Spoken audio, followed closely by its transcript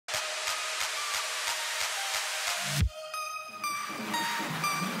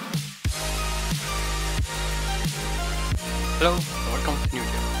Hello, and welcome to new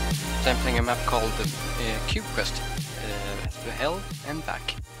video. Today I'm playing a map called Cube Quest, to hell and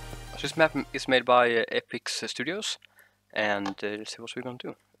back. So this map is made by Eoix Studios, and let's see what we're going to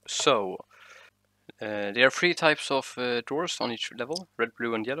do. So, there are 3 types of doors on each level, red,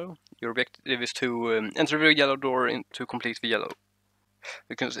 blue and yellow. Your objective is to enter the yellow door to complete the yellow.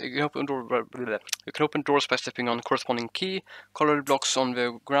 You can open doors by stepping on corresponding key, color the blocks on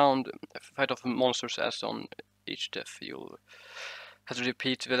the ground, fight off monsters as on each death. You'll have to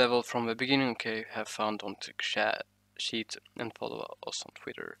repeat the level from the beginning. Okay, have fun, don't chat, sheet, and follow us on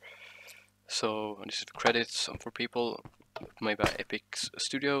Twitter. So this is the credits for people made by Eoix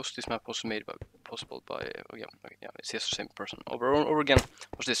Studios. This map was made possible by it's the same person over and over again.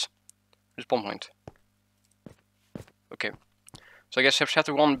 What's this? Respawn point. Okay. So I guess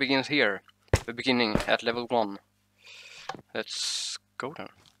chapter 1 begins here. The beginning at level 1. Let's go then.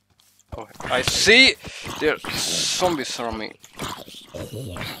 Oh, I see! There are zombies around me.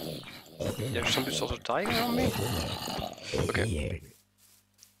 There are zombies also dying around me? Okay.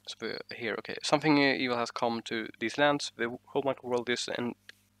 So here, okay. Something evil has come to these lands. The whole world is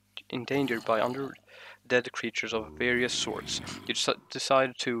endangered by undead creatures of various sorts. You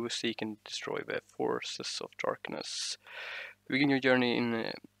decide to seek and destroy the forces of darkness. Begin your journey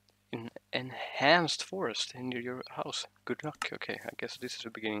in enhanced forest near your house. Good luck. Okay, I guess this is the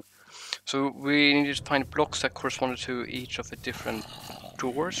beginning. So we need to find blocks that correspond to each of the different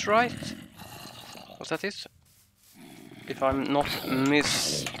doors, right? Was that it? If I'm not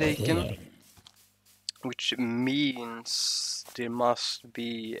mistaken. Which means there must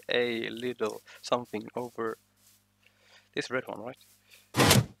be a little something over this red one, right?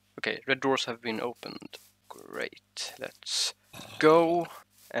 Okay, red doors have been opened. Great. Let's go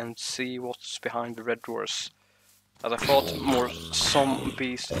and see what's behind the red doors. As I thought, more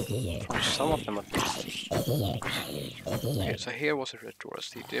zombies from some of them at least. Okay, so here was a red door.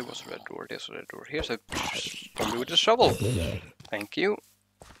 See, there was a red door. There's a red door. Here's a zombie with a shovel. Thank you.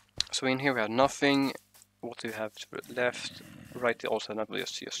 So in here we have nothing. What do we have to the left? Right, also not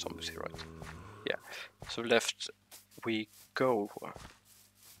just zombies here, right? Yeah. So left we go.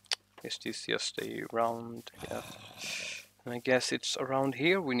 Is this just a round? Yeah. And I guess it's around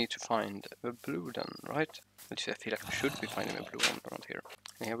here we need to find the blue then, right? Which I feel like we should be finding a blue one around here.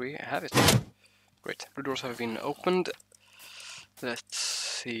 And here we have it. Great. Blue doors have been opened. Let's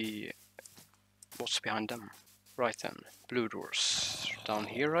see what's behind them. Right then. Blue doors. Down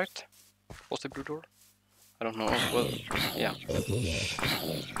here, right? What's the blue door? I don't know. Well, yeah.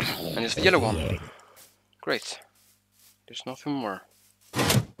 And it's the yellow one. Great. There's nothing more.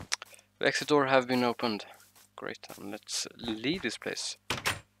 The exit door have been opened. Great, and let's leave this place.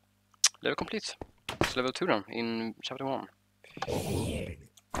 Level complete. It's level 2 then, in chapter 1.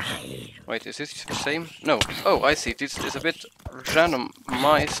 Wait, is this the same? No. Oh, I see. This is a bit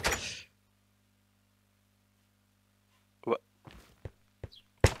randomized.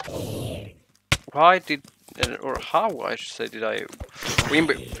 Why did, or how I should say, did I win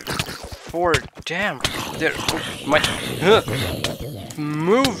before? Damn, there. Oh, my.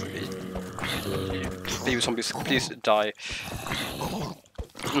 Move! Baby zombies, please die.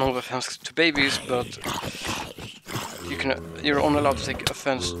 No offense to babies, but you're only allowed to take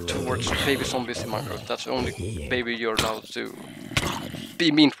offense towards baby zombies in Minecraft. That's the only baby you're allowed to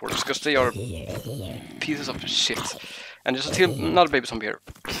be mean towards, because they are pieces of shit. And there's another baby zombie here.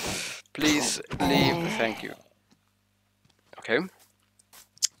 Please leave, thank you. Okay.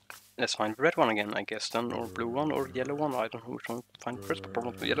 Let's find the red one again, I guess then, or blue one, or yellow one. I don't know which one to find first, but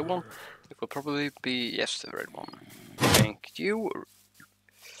probably the yellow one. It will probably be, yes, the red one. Thank you.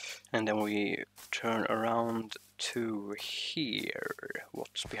 And then we turn around to here.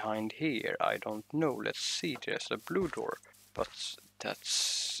 What's behind here? I don't know. Let's see, there's a blue door. But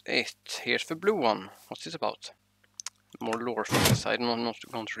that's it. Here's the blue one. What's this about? More lore for this. I'm not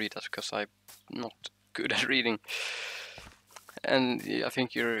going to read that because I'm not good at reading. And I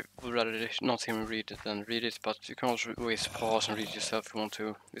think you would rather not hear me read it than read it, but you can also always pause and read it yourself if you want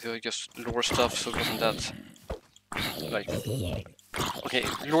to. It's just lore stuff, so it wasn't that like, okay,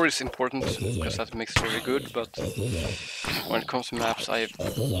 lore is important because that makes story good, but when it comes to maps, I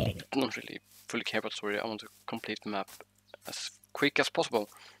don't really fully care about story. I want to complete the map as quick as possible.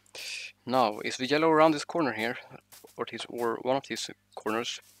 Now, is the yellow around this corner here, or one of these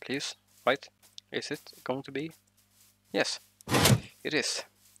corners, please? Right? Is it going to be? Yes. It is.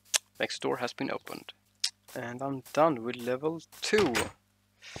 Next door has been opened. And I'm done with level 2.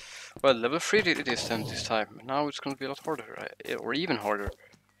 Well, level 3 it is then this time. Now it's going to be a lot harder, or even harder.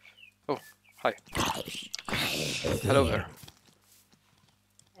 Oh, Hi. Hello there.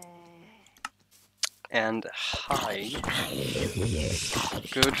 And hi.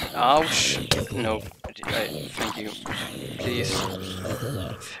 Good. Ouch. No. Thank you. Please.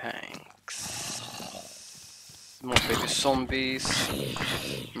 Thanks. More baby zombies.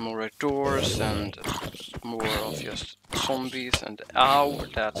 More red doors and more of just zombies and ow,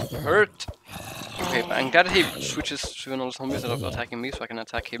 that hurt. Okay, I'm glad he switches to another zombie instead of attacking me so I can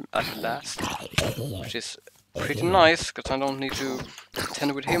attack him at last. Which is pretty nice, because I don't need to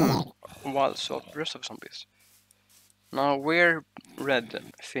contend with him while so the rest of the zombies. Now, where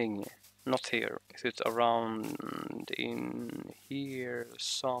red thing? Not here. Is it around in here?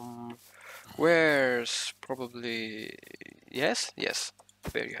 Some. Where's probably. Yes? Yes.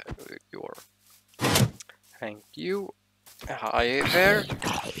 There you are. Thank you. Hi there.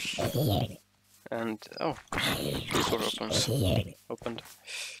 And. Oh. This door opens. Opened.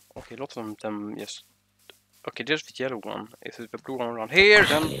 Okay, lots of them, yes. Okay, there's the yellow one. Is it the blue one around here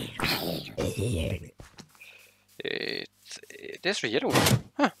then? There's the yellow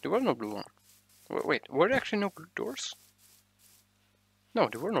one. Huh, there was no blue one. Wait, were there actually no blue doors? No,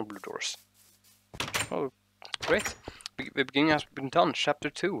 there were no blue doors. Oh, great. The beginning has been done. Chapter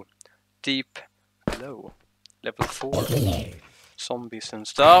 2. Deep Below. Level 4. Zombies and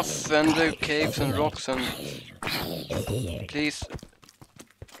stuff, and caves and rocks and... Please.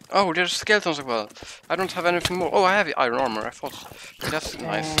 Oh, there's skeletons as well. I don't have anything more. Oh, I have iron armor. I thought that's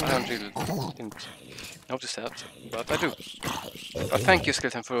nice. I didn't notice that, but I do. But thank you,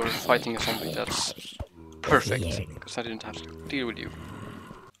 skeleton, for fighting a zombie. That's perfect, because I didn't have to deal with you.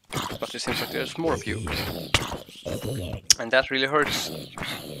 But it seems like there's more of you, and that really hurts.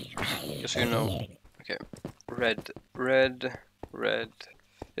 Just so you know. Okay, red.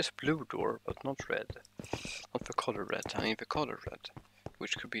 There's a blue door, but not red. Not the color red. I mean the color red.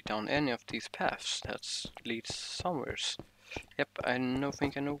 Which could be down any of these paths that leads somewheres. Yep, I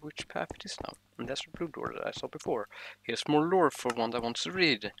think I know which path it is now. And that's the blue door that I saw before. Here's more lore for one that wants to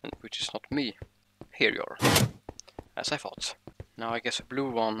read, which is not me. Here you are. As I thought. Now I guess the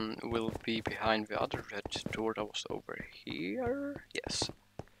blue one will be behind the other red door that was over here. Yes.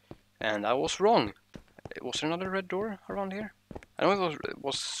 And I was wrong. Was there another red door around here? I know there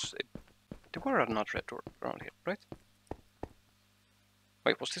were another red door around here, right?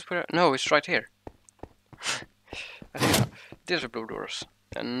 Wait, was this where? No, it's right here. I think these are blue doors.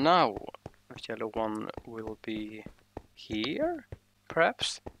 And now the yellow one will be here?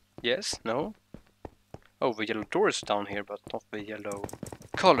 Perhaps? Yes? No? Oh, the yellow door is down here, but not the yellow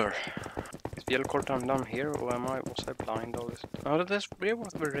color. Is the yellow color down here, or was I blind? Oh, that's where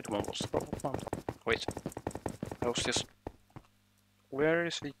the red one was. Wait. I was just... Where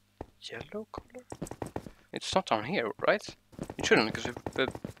is the yellow color? It's not down here, right? It shouldn't, because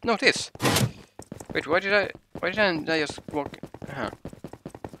no, it is. Wait, why didn't I just walk? I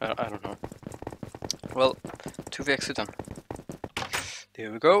don't know. Well, to the exit then.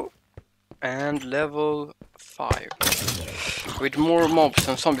 There we go. And level 5 with more mobs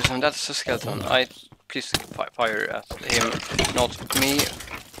and zombies, and that's a skeleton. Please fire at him, not me.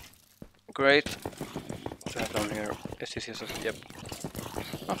 Great. What do I have down here? Is this yes? Yep.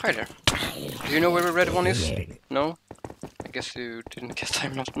 Oh, hi there. Do you know where the red one is? No. I guess you didn't get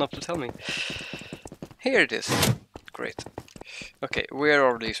time not to tell me. Here it is. Great. Okay, where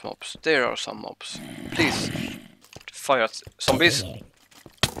are these mobs? There are some mobs. Please, fire at zombies.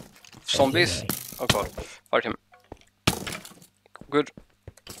 Zombies. Oh god, fight him. Good.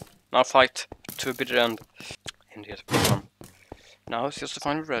 Now fight to a bitter end. And here's the blue one. Now it's just to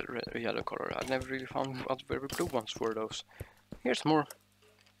find red, yellow color. I've never really found what very blue ones were those. Here's more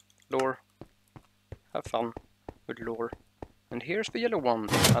lore. Have fun with lore. And here's the yellow one.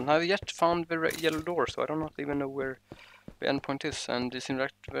 And I've yet found the yellow door, so I don't even know where the endpoint is. And it seems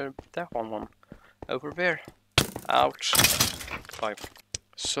like that one over there. Ouch. Bye.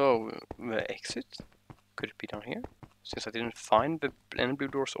 So the exit, could it be down here? Since I didn't find any blue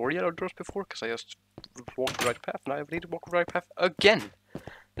doors or yellow doors before, because I just walked the right path, and I need to walk the right path again.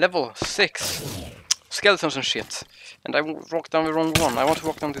 Level 6. Skeletons and shit. And I walked down the wrong one. I want to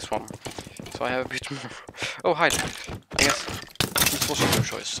walk down this one. So I have a bit more. Oh, hide. I guess this was a good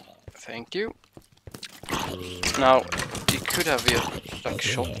choice. Thank you. Now, you could have like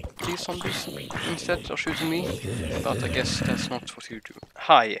shot these zombies instead of shooting me, but I guess that's not what you do.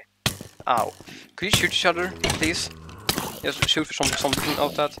 Hi. Ow. Could you shoot each other, please? Yes, shoot for something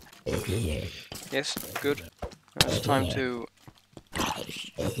out that. Yes, good. Now it's time to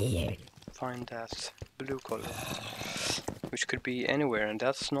find that blue color, which could be anywhere, and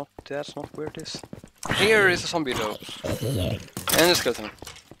that's not where it is. Here is a zombie though, and a skeleton.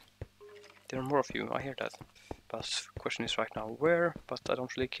 There are more of you, I hear that. But the question is right now where, but I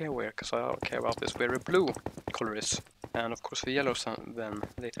don't really care where, because I care about this where the blue color is. And of course the yellow then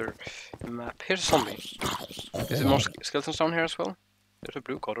later map. Here's a zombie. Is there more skeletons down here as well? There's a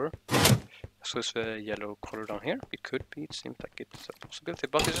blue color. So is the yellow color down here? It could be, it seems like it's a possibility,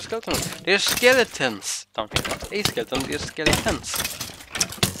 but there's a skeleton. There's skeletons down here, not a skeleton, there's skeletons.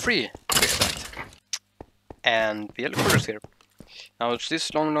 3, exact. And the yellow color is here. Now it's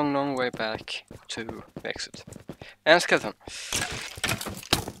this long way back to the exit. And skeleton.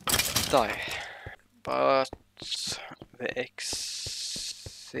 Die. But the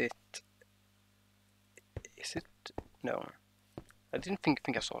exit... Is it? No. I didn't think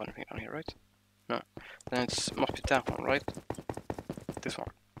I saw anything down here, right? No. Then it must be that one, right? This one.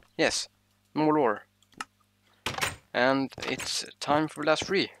 Yes. More lore. And it's time for the last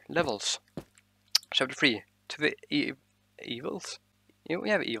 3 levels. Chapter 3. To the evils? We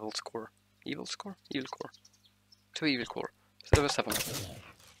have evil score. Evil score? Evil core. To evil core. So level 7.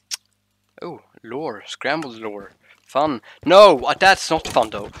 Oh, lore. Scrambled lore. Fun. No, that's not fun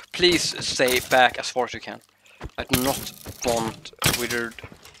though. Please stay back as far as you can. I do not want withered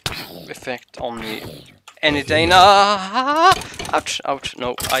effect on me any day. Nah! Ouch, ouch.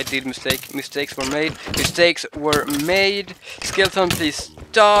 No, I did mistake. Mistakes were made. Mistakes were made. Skeleton, please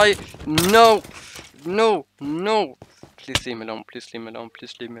die. No! No! No! Please leave me alone. Please leave me alone.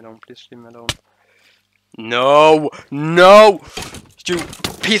 Please leave me alone. Please leave me alone. No! No! You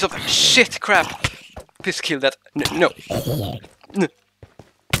piece of shit crap! Please kill that. No. No.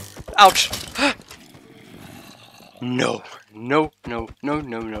 Ouch! No. No. No. No. No.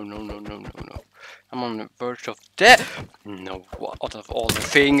 No. No. No. No. No. No. I'm on the verge of death. No. What of all the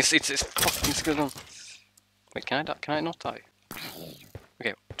things? It's fucking skeleton. Wait, can I die? Can I not die?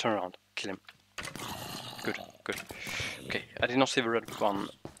 Okay, turn around. Kill him. Good. Good. Okay, I did not see the red one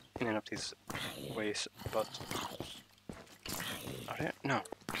in any of these ways, but... Are there? No.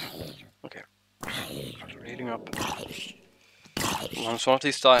 Okay. Reading up. Once one of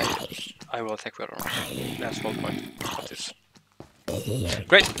these die, I will attack the other one. That's one point of this.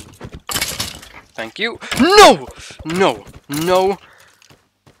 Great! Thank you. No! No! No!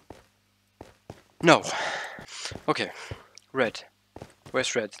 No! Okay. Red.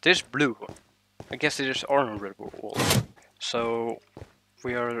 Where's red? There's blue. I guess there's orange red wall. So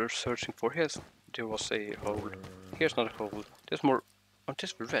we are searching for here. There was a hole. Here's not a hole. There's more. Oh,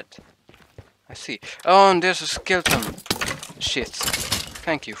 there's red. I see. Oh, and there's a skeleton. Shit.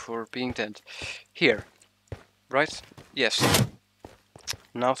 Thank you for being dead. Here. Right? Yes.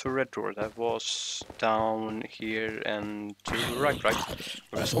 Now to red door. That was down here and to the right, where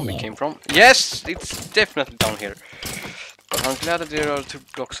the zombie came from. Yes! It's definitely down here. But I'm glad that there are 2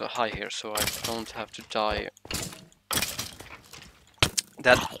 blocks high here, so I don't have to die.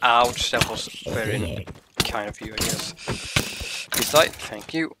 That, ouch, that was very kind of you, I guess. Please die,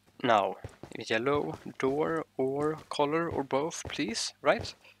 thank you. Now, yellow door or color or both, please.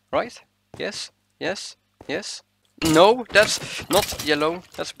 Right? Right? Yes? Yes? Yes? No, that's not yellow,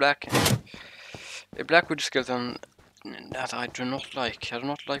 that's black. A black witch skeleton that I do not like. I do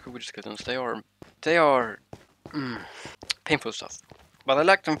not like witch skeletons. They are painful stuff. But I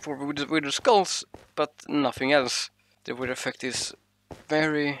like them for with the skulls, but nothing else. The weird effect is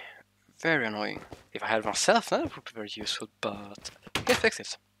very, very annoying. If I had it myself, that would be very useful, but let's fix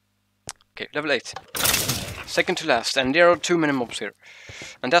it. Okay, level 8. Second to last, and there are too many mobs here.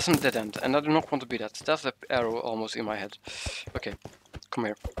 And that's a dead end, and I do not want to be that. That's the arrow almost in my head. Okay, come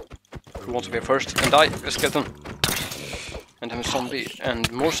here. Who wants to be first and die? A skeleton. And then a zombie,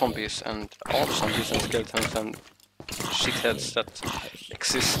 and more zombies, and all the zombies and skeletons and shitheads that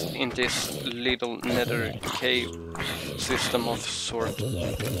exist in this little nether cave system of sort.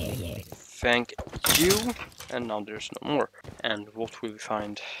 Thank you. And now there's no more. And what will we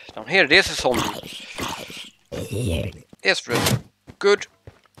find down here? There's a zombie. Yes, red. Good.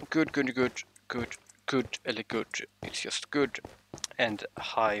 Good, good, good, good, good, really good. It's just good. And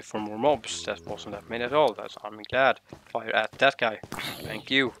high for more mobs. That wasn't that many at all. I'm glad. Fire at that guy. Thank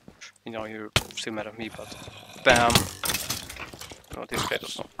you. You know, you're still mad at me, but bam. No, this guy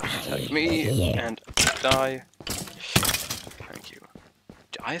does not attack me. And die. Thank you.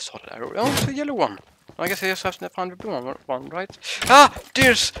 I saw that arrow. Oh, it's a yellow one. I guess I just have to find the blue one, right? Ah!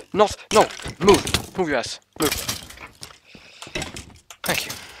 There's not. No! Move! Move your ass. Move. Thank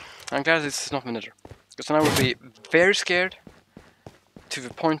you. I'm glad this is not my nether. Because then I would be very scared to the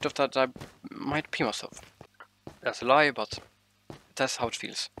point of that I might pee myself. That's a lie, but that's how it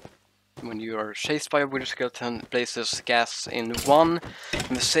feels. When you are chased by a wither skeleton, places gas in the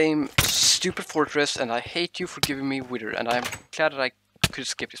same stupid fortress, and I hate you for giving me wither, and I'm glad that I could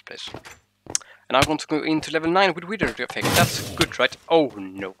escape this place. And I want to go into level 9 with Wither effect. That's good, right? Oh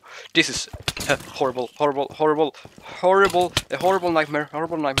no. This is horrible, horrible, horrible, horrible, a horrible nightmare,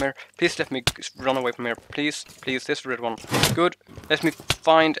 horrible nightmare. Please let me run away from here. Please, please, this red one. Good. Let me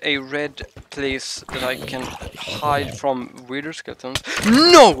find a red place that I can hide from Wither skeletons.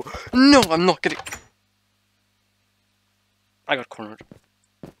 No! No, I'm not getting... I got cornered.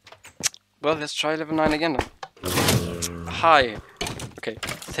 Well, let's try level 9 again then. Hi. Okay,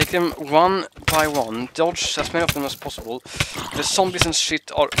 take them one by one. Dodge as many of them as possible. The zombies and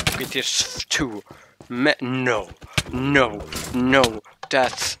shit are... It is 2. No. No. No.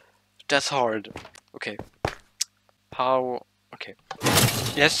 That's hard. Okay. How... Okay.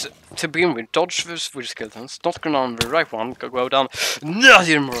 Yes, to begin with, dodge with skeletons. Not go down the right one. Go down... No,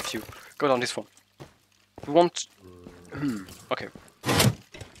 there are more of you. Go down this one. We want... Okay.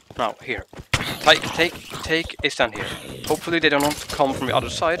 Now, here. Take a stand here. Hopefully they do not come from the other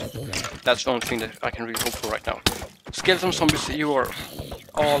side. That's the only thing that I can really hope for right now. Skeleton zombies, you are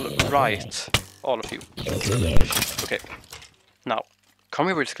all right. All of you. Okay. Now, come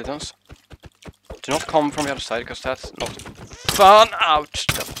here with skeletons. Do not come from the other side, because that's not fun. Ouch!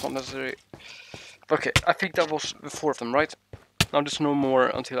 That's not necessary. Okay, I think that was the 4 of them, right? Now there's no more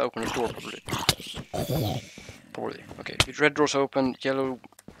until I open the door, probably. Probably. Okay, the red door's open, yellow...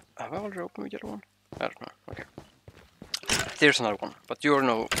 Have I already opened the yellow one? I don't know. Okay. There's another one, but you're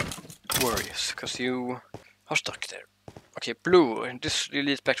no worries, because you are stuck there. Okay, blue, and this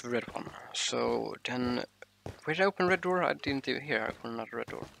leads back to the red one. So then, where did I open red door? I didn't even hear I opened another red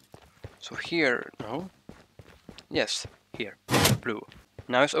door. So here, no? Yes, here, blue.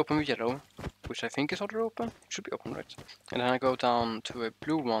 Now it's open with yellow, which I think is already open. It should be open, right? And then I go down to a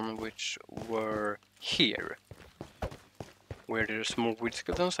blue one, which were here. Where there's more weed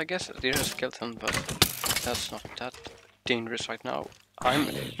skeletons, I guess. There's a skeleton, but that's not that dangerous right now. I'm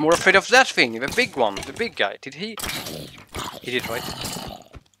more afraid of that thing, the big one, the big guy. Did he? He did, right?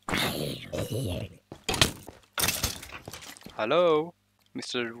 Hello,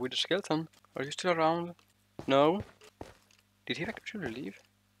 Mr. Wither Skeleton. Are you still around? No? Did he actually leave?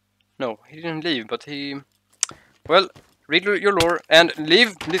 No, he didn't leave, but he... Well, read your lore and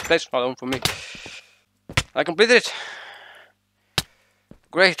leave this place alone for me. I completed it.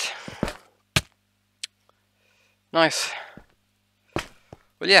 Great. Nice.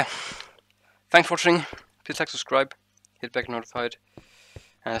 Well, yeah. Thanks for watching. Please like, subscribe, hit back notified.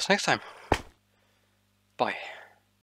 And that's next time. Bye.